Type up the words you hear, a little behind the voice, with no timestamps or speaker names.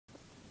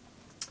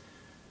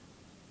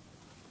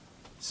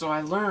So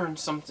I learned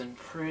something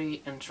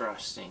pretty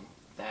interesting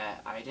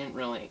that I didn't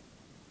really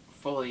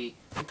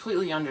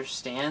completely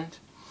understand,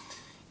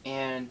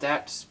 and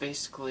that's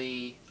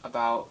basically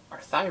about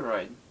our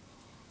thyroid.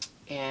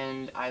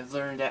 And I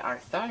learned that our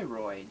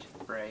thyroid,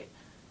 right,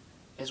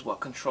 is what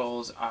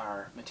controls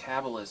our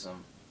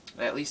metabolism.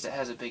 At least it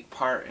has a big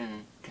part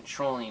in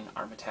controlling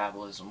our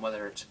metabolism,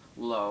 whether it's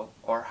low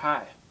or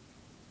high.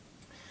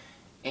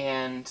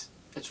 And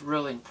it's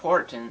really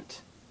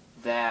important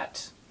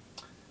that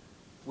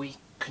we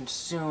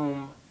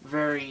consume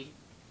very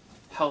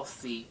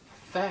healthy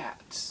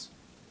fats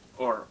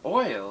or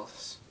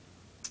oils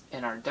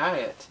in our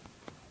diet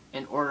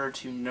in order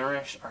to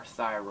nourish our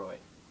thyroid.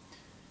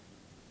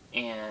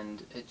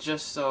 And it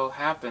just so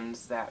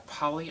happens that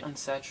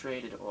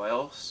polyunsaturated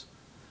oils,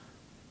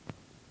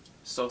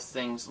 so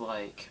things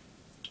like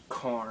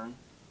corn,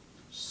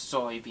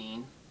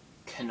 soybean,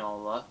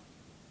 canola,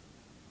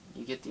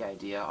 you get the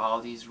idea,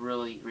 all these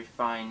really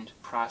refined,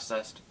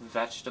 processed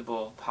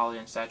vegetable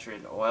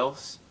polyunsaturated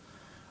oils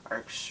are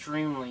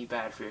extremely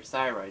bad for your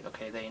thyroid.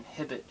 Okay, they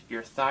inhibit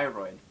your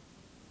thyroid,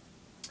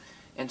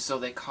 and so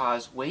they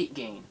cause weight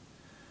gain.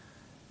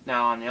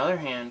 Now, on the other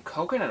hand,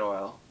 coconut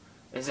oil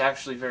is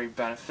actually very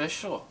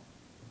beneficial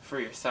for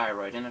your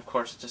thyroid, and of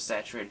course it's a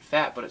saturated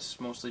fat, but it's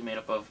mostly made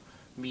up of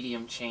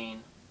medium chain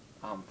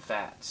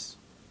fats.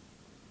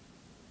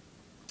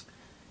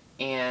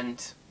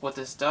 And what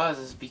this does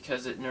is,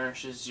 because it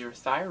nourishes your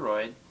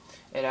thyroid,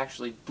 it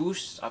actually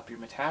boosts up your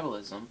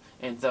metabolism,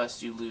 and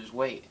thus you lose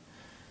weight.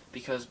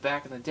 Because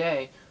back in the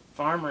day,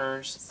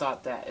 farmers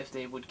thought that if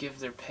they would give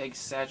their pigs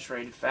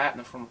saturated fat in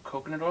the form of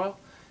coconut oil,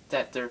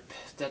 that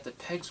the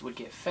pigs would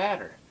get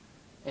fatter.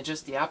 And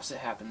just the opposite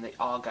happened. They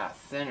all got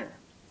thinner.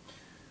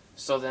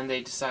 So then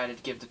they decided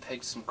to give the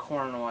pigs some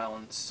corn oil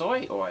and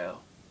soy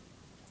oil,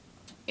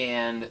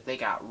 and they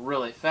got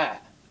really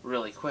fat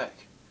really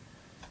quick.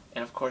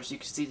 And of course, you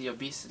can see the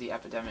obesity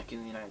epidemic in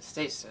the United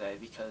States today,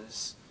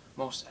 because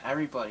most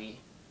everybody,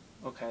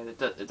 okay,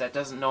 that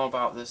doesn't know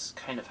about this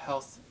kind of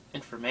health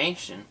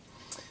information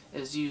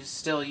is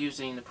still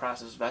using the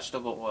processed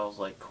vegetable oils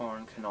like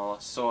corn,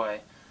 canola, soy,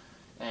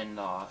 and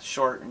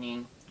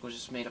shortening, which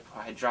is made up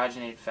of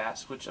hydrogenated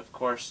fats, which of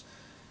course,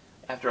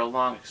 after a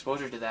long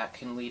exposure to that,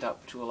 can lead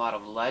up to a lot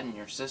of lead in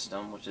your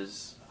system, which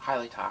is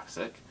highly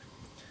toxic.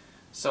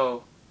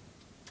 So,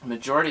 the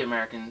majority of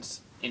Americans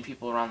and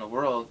people around the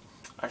world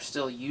are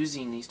still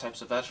using these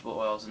types of vegetable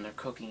oils in their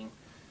cooking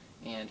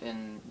and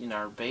in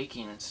our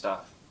baking and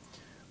stuff,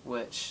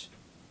 which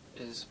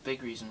is a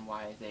big reason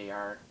why they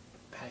are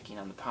packing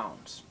on the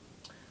pounds.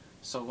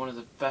 So one of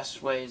the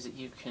best ways that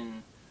you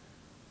can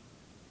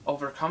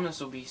overcome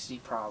this obesity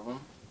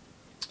problem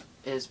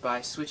is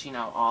by switching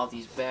out all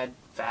these bad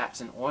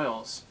fats and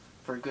oils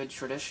for good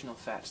traditional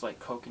fats like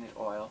coconut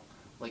oil,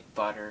 like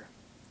butter,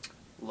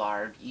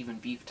 lard, even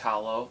beef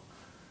tallow.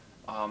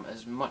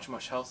 Is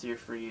much healthier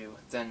for you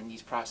than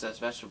these processed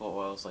vegetable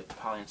oils like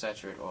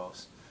polyunsaturated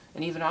oils.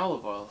 And even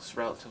olive oil is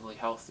relatively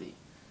healthy,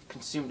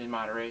 consumed in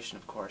moderation,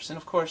 of course. And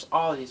of course,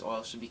 all of these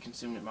oils should be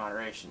consumed in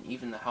moderation,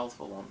 even the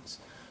healthful ones.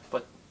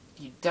 But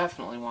you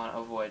definitely want to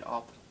avoid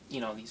all,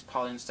 these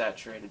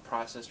polyunsaturated,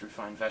 processed,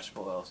 refined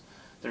vegetable oils.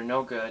 They're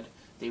no good.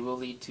 They will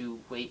lead to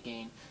weight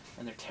gain,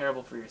 and they're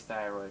terrible for your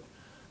thyroid,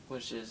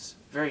 which is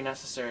very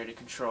necessary to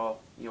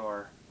control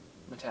your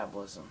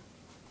metabolism.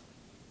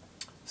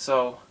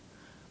 So,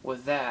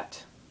 with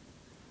that,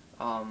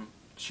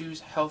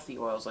 choose healthy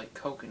oils like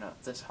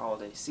coconut this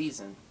holiday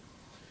season,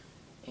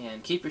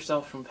 and keep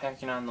yourself from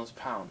packing on those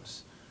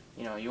pounds.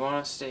 You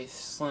want to stay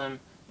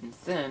slim and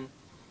thin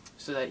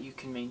so that you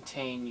can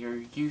maintain your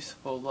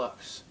youthful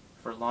looks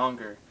for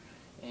longer,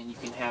 and you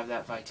can have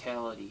that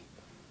vitality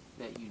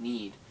that you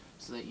need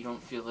so that you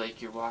don't feel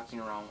like you're walking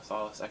around with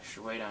all this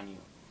extra weight on you.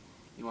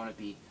 You want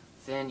to be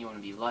thin, you want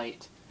to be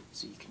light,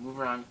 so you can move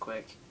around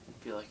quick and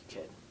feel like a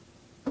kid.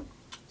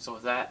 So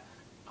with that,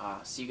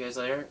 see you guys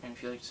later, and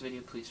if you like this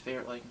video, please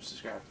favorite, like, and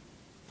subscribe.